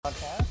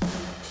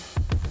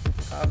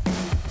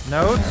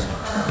Notes.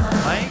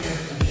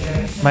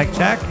 Mic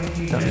check.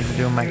 Don't need to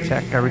do a mic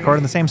check. I record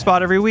in the same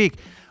spot every week.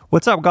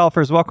 What's up,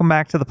 golfers? Welcome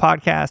back to the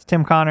podcast.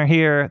 Tim Connor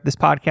here. This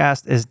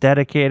podcast is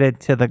dedicated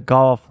to the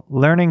golf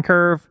learning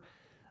curve.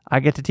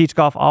 I get to teach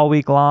golf all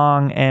week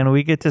long, and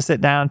we get to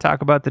sit down and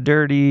talk about the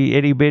dirty,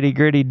 itty-bitty,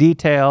 gritty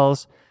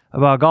details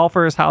about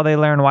golfers, how they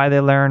learn, why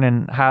they learn,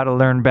 and how to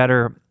learn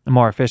better and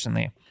more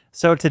efficiently.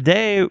 So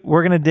today,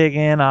 we're going to dig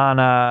in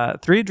on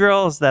 3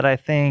 drills that I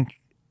think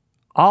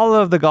all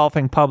of the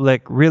golfing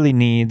public really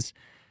needs.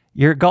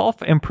 Your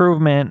golf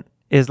improvement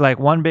is like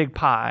one big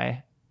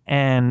pie,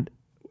 and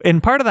in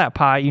part of that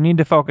pie, you need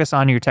to focus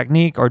on your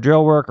technique or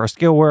drill work or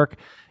skill work,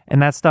 and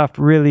that stuff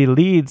really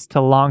leads to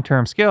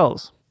long-term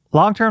skills.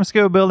 Long-term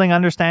skill building,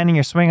 understanding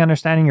your swing,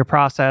 understanding your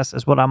process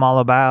is what I'm all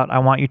about. I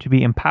want you to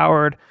be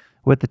empowered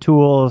with the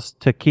tools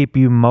to keep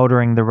you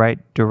motoring the right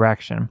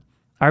direction.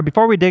 All right,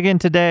 before we dig in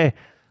today,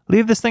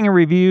 leave this thing a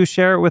review,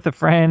 share it with a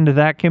friend.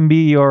 That can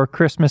be your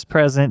Christmas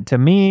present to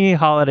me,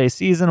 holiday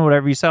season,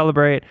 whatever you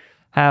celebrate.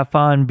 Have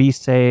fun, be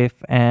safe,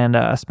 and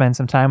spend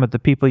some time with the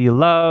people you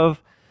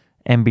love,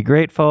 and be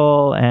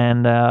grateful,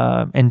 and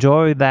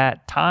enjoy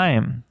that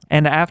time.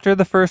 And after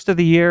the first of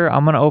the year,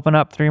 I'm going to open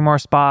up 3 more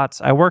spots.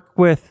 I work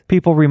with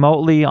people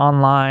remotely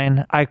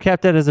online. I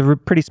kept it as a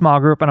pretty small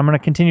group, and I'm going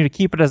to continue to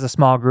keep it as a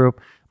small group,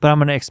 but I'm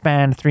going to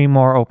expand 3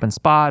 more open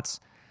spots.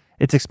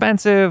 It's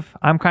expensive.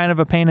 I'm kind of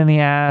a pain in the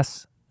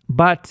ass,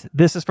 but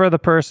this is for the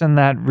person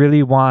that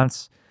really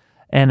wants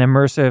an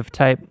immersive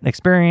type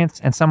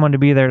experience and someone to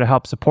be there to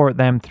help support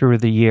them through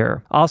the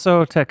year.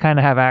 Also, to kind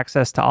of have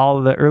access to all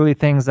of the early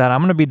things that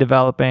I'm going to be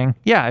developing.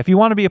 Yeah, if you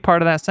want to be a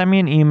part of that, send me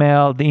an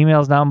email. The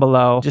email's down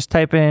below. Just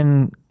type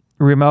in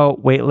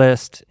remote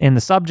waitlist in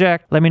the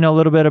subject. Let me know a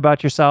little bit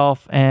about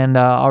yourself, and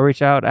I'll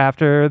reach out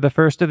after the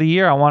first of the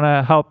year. I want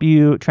to help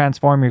you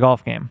transform your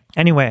golf game.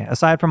 Anyway,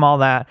 aside from all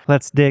that,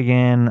 let's dig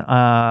in.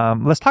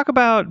 Let's talk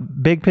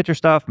about big picture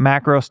stuff,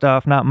 macro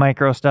stuff, not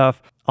micro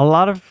stuff. A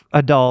lot of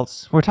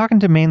adults, we're talking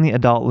to mainly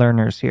adult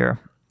learners here.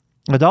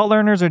 Adult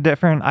learners are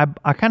different.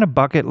 I kind of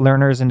bucket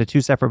learners into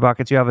 2 separate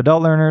buckets. You have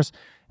adult learners,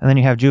 and then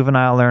you have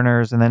juvenile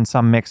learners, and then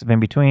some mix of in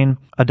between.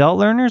 Adult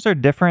learners are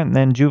different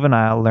than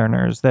juvenile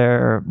learners.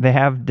 They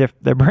have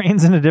their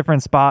brains in a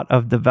different spot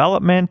of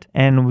development,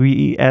 and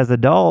we as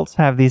adults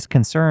have these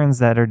concerns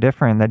that are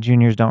different that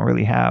juniors don't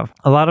really have.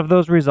 A lot of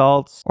those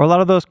results, or a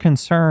lot of those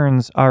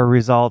concerns, are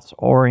results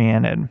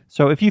oriented.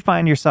 So if you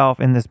find yourself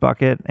in this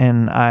bucket,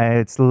 and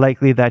it's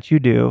likely that you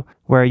do,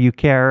 where you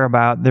care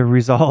about the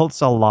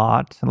results a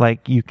lot,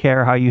 like you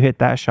care how you hit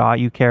that shot,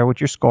 you care what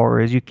your score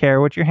is, you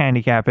care what your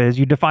handicap is,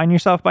 you define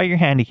yourself by your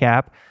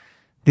handicap.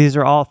 These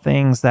are all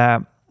things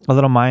that a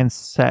little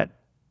mindset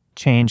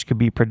change could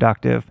be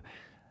productive.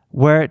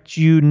 What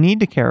you need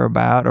to care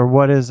about, or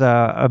what is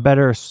a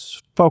better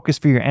focus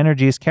for your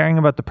energy, is caring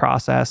about the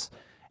process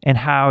and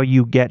how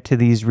you get to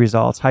these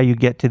results, how you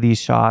get to these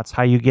shots,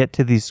 how you get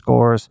to these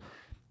scores,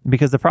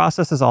 because the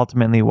process is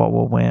ultimately what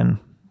will win.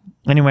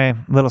 Anyway,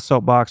 little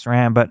soapbox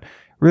rant, but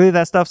really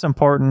that stuff's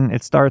important.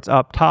 It starts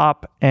up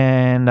top,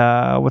 and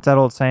what's that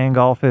old saying?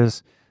 Golf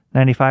is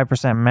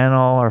 95% mental,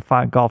 or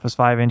golf is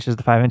 5 inches,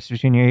 the 5 inches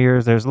between your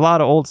ears. There's a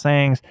lot of old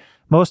sayings.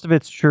 Most of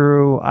it's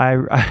true.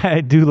 I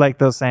do like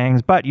those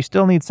sayings, but you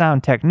still need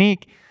sound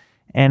technique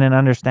and an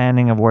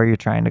understanding of where you're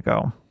trying to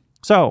go.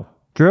 So,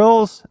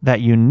 drills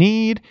that you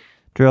need,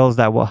 drills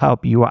that will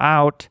help you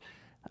out,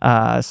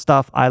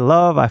 stuff I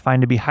love, I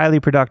find to be highly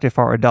productive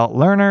for adult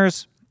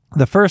learners.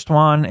 The first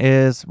one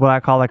is what I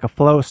call like a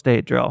flow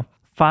state drill.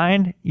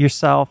 Find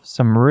yourself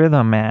some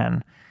rhythm,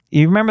 man.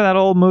 You remember that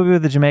old movie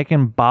with the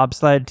Jamaican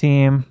bobsled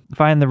team?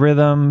 Find the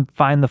rhythm,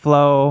 find the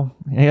flow,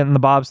 hitting the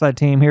bobsled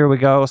team, here we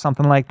go,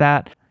 something like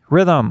that.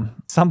 Rhythm,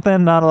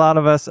 something not a lot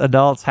of us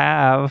adults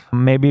have.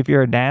 Maybe if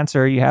you're a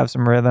dancer, you have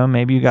some rhythm.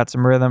 Maybe you got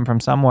some rhythm from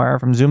somewhere,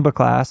 from Zumba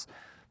class.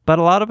 But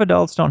a lot of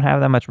adults don't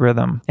have that much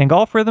rhythm. And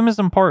golf rhythm is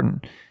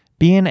important.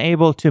 Being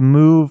able to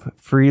move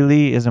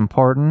freely is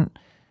important.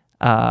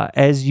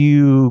 As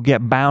you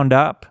get bound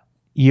up,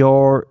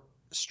 your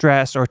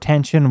stress or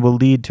tension will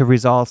lead to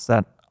results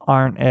that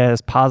aren't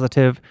as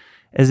positive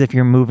as if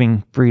you're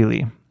moving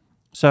freely.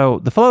 So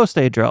the flow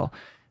state drill,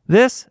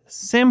 this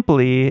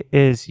simply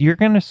is you're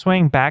going to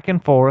swing back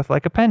and forth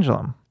like a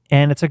pendulum.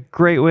 And it's a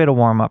great way to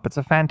warm up. It's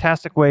a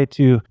fantastic way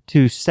to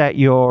set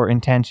your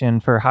intention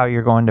for how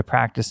you're going to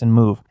practice and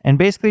move. And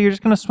basically, you're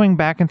just going to swing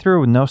back and through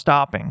with no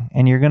stopping.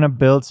 And you're going to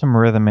build some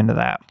rhythm into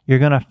that. You're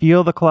going to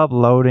feel the club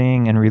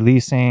loading and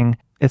releasing.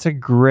 It's a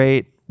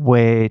great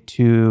way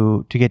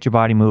to get your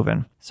body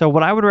moving. So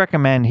what I would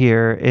recommend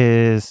here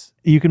is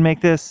you can make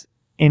this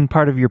in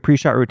part of your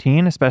pre-shot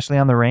routine, especially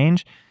on the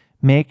range.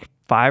 Make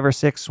 5 or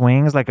 6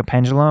 swings like a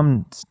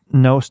pendulum,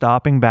 no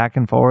stopping back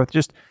and forth.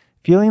 Just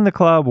feeling the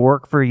club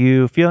work for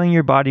you, feeling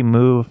your body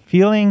move,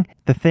 feeling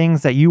the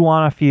things that you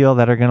want to feel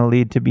that are going to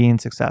lead to being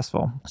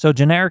successful. So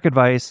generic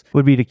advice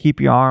would be to keep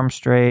your arms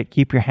straight,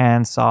 keep your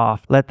hands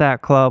soft, let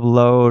that club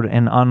load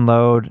and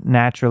unload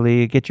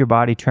naturally, get your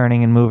body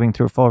turning and moving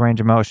through a full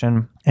range of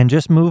motion. and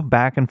just move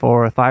back and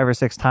forth 5 or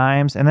 6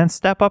 times and then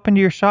step up into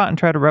your shot and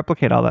try to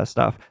replicate all that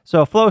stuff.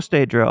 So a flow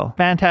state drill,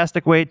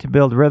 fantastic way to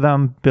build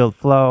rhythm, build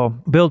flow,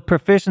 build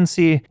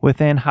proficiency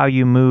within how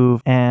you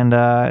move. And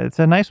it's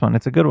a nice one.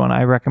 It's a good one.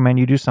 I recommend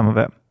you do some of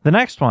it. The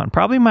next one,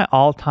 probably my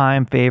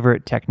all-time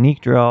favorite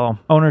technique drill,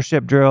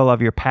 ownership drill of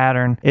your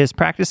pattern, is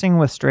practicing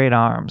with straight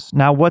arms.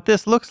 Now, what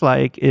this looks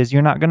like is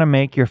you're not going to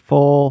make your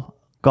full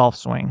golf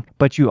swing,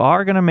 but you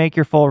are going to make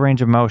your full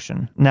range of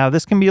motion. Now,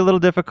 this can be a little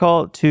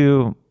difficult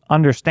to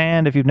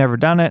understand if you've never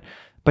done it,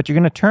 but you're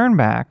going to turn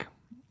back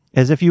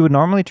as if you would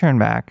normally turn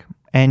back,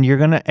 and you're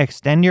going to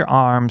extend your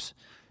arms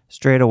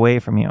straight away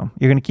from you.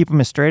 You're going to keep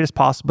them as straight as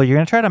possible. You're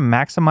going to try to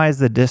maximize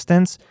the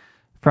distance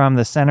from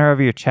the center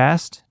of your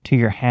chest to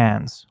your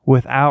hands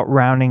without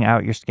rounding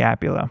out your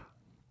scapula.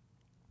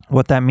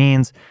 What that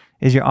means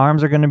is your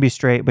arms are going to be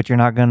straight, but you're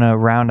not going to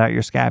round out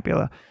your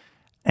scapula.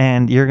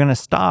 And you're going to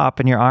stop,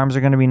 and your arms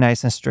are going to be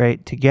nice and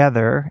straight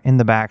together in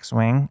the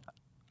backswing.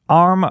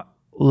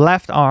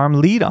 Left arm,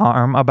 lead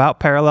arm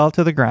about parallel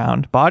to the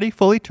ground, body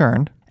fully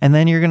turned. And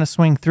then you're going to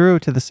swing through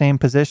to the same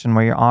position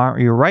where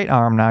your right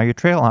arm now, your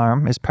trail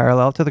arm, is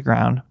parallel to the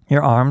ground.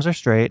 Your arms are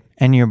straight,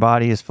 and your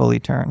body is fully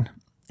turned.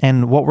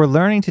 And what we're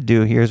learning to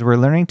do here is we're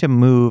learning to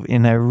move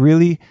in a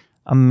really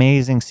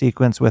amazing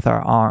sequence with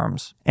our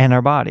arms and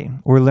our body.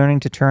 We're learning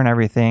to turn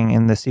everything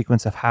in the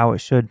sequence of how it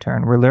should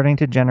turn. We're learning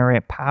to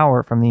generate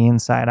power from the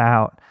inside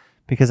out,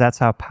 because that's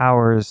how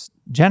power is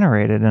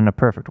generated in a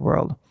perfect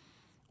world.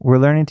 We're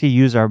learning to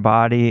use our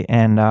body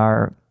and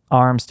our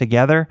arms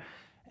together.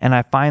 And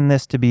I find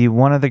this to be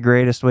one of the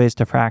greatest ways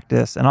to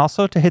practice, and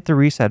also to hit the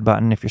reset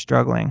button if you're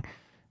struggling.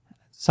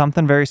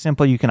 Something very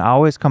simple you can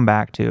always come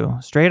back to.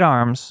 Straight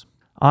arms.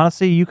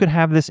 Honestly, you could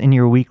have this in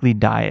your weekly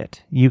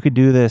diet. You could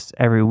do this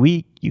every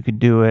week. You could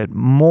do it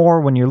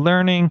more when you're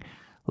learning,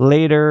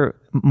 later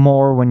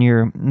more when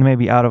you're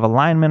maybe out of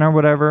alignment or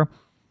whatever.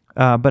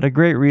 But a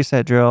great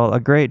reset drill,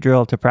 a great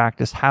drill to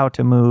practice how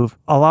to move.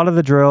 A lot of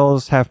the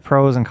drills have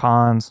pros and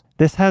cons.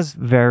 This has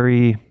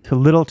very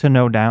little to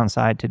no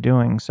downside to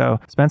doing.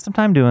 So spend some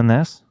time doing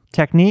this.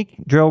 Technique,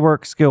 drill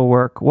work, skill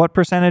work. What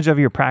percentage of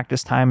your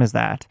practice time is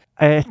that?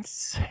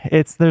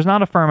 There's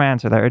not a firm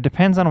answer there. It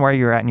depends on where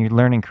you're at in your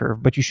learning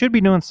curve, but you should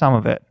be doing some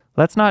of it.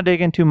 Let's not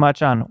dig in too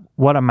much on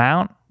what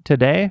amount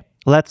today.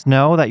 Let's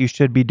know that you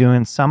should be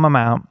doing some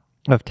amount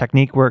of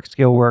technique work,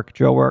 skill work,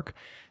 drill work.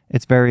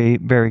 It's very,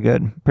 very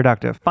good,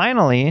 productive.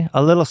 Finally,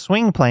 a little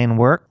swing plane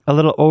work, a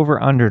little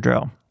over-under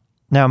drill.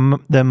 Now,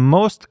 the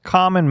most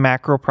common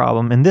macro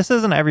problem, and this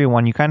isn't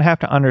everyone, you kind of have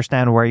to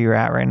understand where you're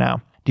at right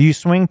now. Do you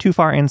swing too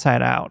far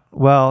inside out?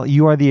 Well,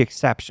 you are the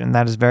exception.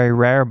 That is very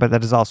rare, but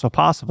that is also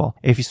possible.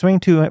 If you swing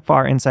too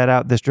far inside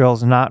out, this drill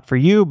is not for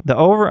you. The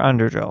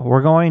over-under drill,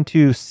 we're going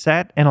to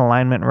set an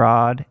alignment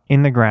rod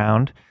in the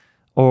ground,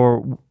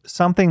 or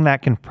something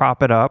that can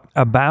prop it up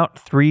about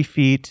 3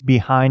 feet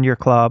behind your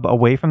club,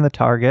 away from the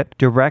target,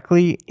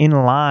 directly in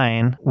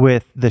line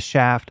with the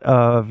shaft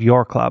of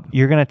your club.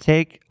 You're going to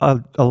take a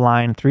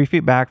line 3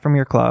 feet back from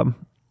your club.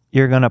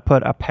 You're going to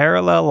put a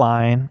parallel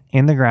line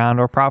in the ground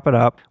or prop it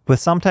up with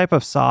some type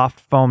of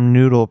soft foam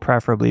noodle,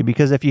 preferably,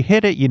 because if you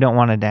hit it, you don't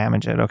want to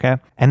damage it, okay?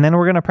 And then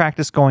we're going to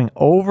practice going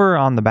over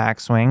on the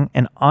backswing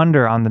and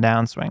under on the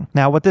downswing.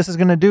 Now, what this is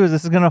going to do is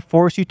this is going to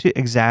force you to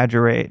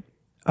exaggerate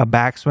a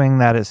backswing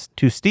that is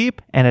too steep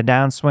and a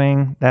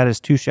downswing that is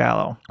too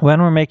shallow.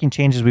 When we're making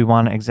changes, we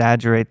want to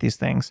exaggerate these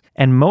things.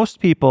 And most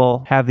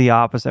people have the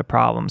opposite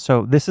problem.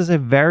 So this is a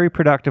very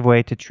productive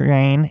way to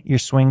train your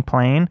swing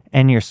plane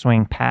and your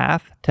swing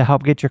path to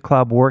help get your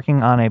club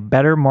working on a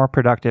better, more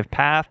productive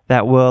path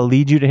that will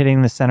lead you to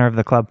hitting the center of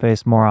the club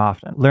face more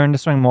often. Learn to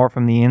swing more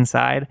from the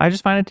inside. I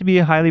just find it to be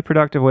a highly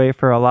productive way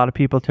for a lot of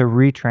people to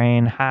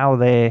retrain how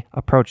they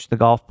approach the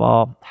golf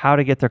ball, how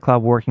to get their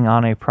club working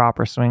on a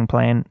proper swing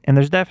plane. And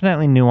there's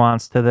definitely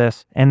nuance to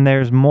this, and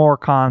there's more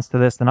cons to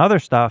this than other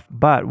stuff.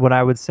 But what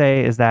I would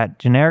say is that,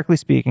 generically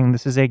speaking,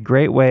 this is a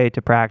great way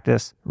to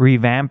practice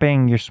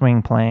revamping your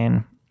swing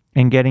plane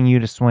and getting you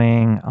to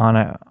swing on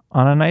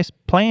a nice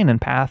plane and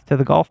path to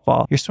the golf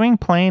ball. Your swing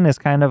plane is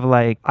kind of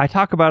like, I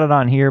talk about it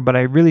on here, but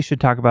I really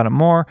should talk about it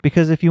more,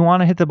 because if you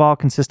want to hit the ball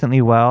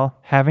consistently well,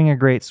 having a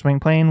great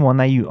swing plane, one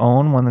that you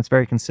own, one that's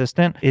very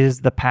consistent, is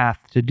the path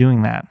to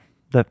doing that.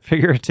 The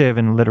figurative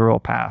and literal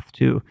path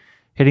to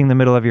hitting the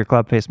middle of your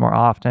club face more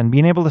often,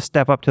 being able to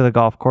step up to the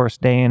golf course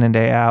day in and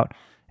day out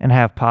and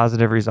have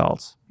positive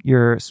results.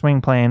 Your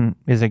swing plane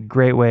is a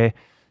great way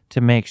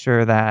to make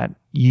sure that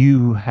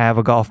you have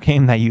a golf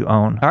game that you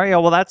own. All right,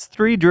 y'all. Well, that's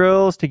 3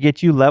 drills to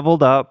get you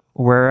leveled up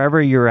wherever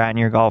you're at in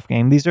your golf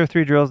game. These are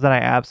 3 drills that I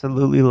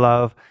absolutely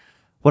love.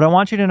 What I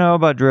want you to know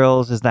about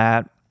drills is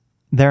that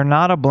they're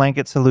not a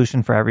blanket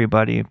solution for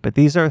everybody, but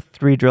these are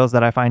 3 drills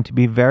that I find to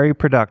be very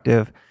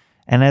productive.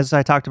 And as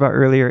I talked about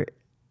earlier,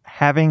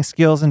 having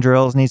skills and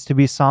drills needs to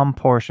be some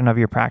portion of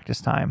your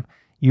practice time.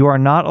 You are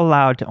not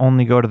allowed to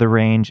only go to the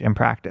range and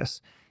practice.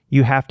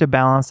 you have to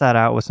balance that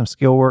out with some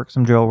skill work,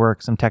 some drill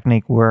work, some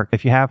technique work.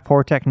 If you have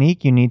poor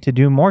technique, you need to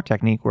do more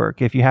technique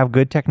work. If you have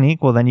good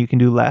technique, well, then you can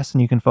do less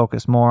and you can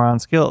focus more on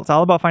skill. It's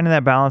all about finding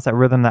that balance, that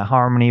rhythm, that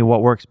harmony,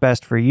 what works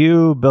best for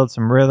you, build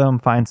some rhythm,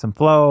 find some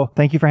flow.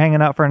 Thank you for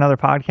hanging out for another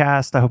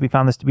podcast. I hope you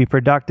found this to be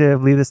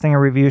productive. Leave this thing a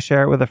review,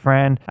 share it with a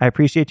friend. I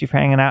appreciate you for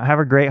hanging out. Have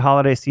a great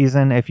holiday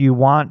season. If you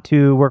want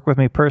to work with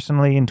me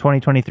personally in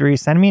 2023,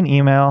 send me an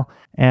email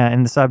and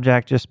in the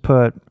subject, just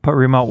put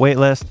remote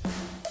waitlist.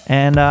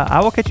 And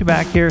I will catch you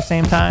back here,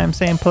 same time,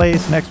 same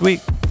place next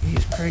week.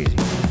 He's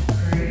crazy.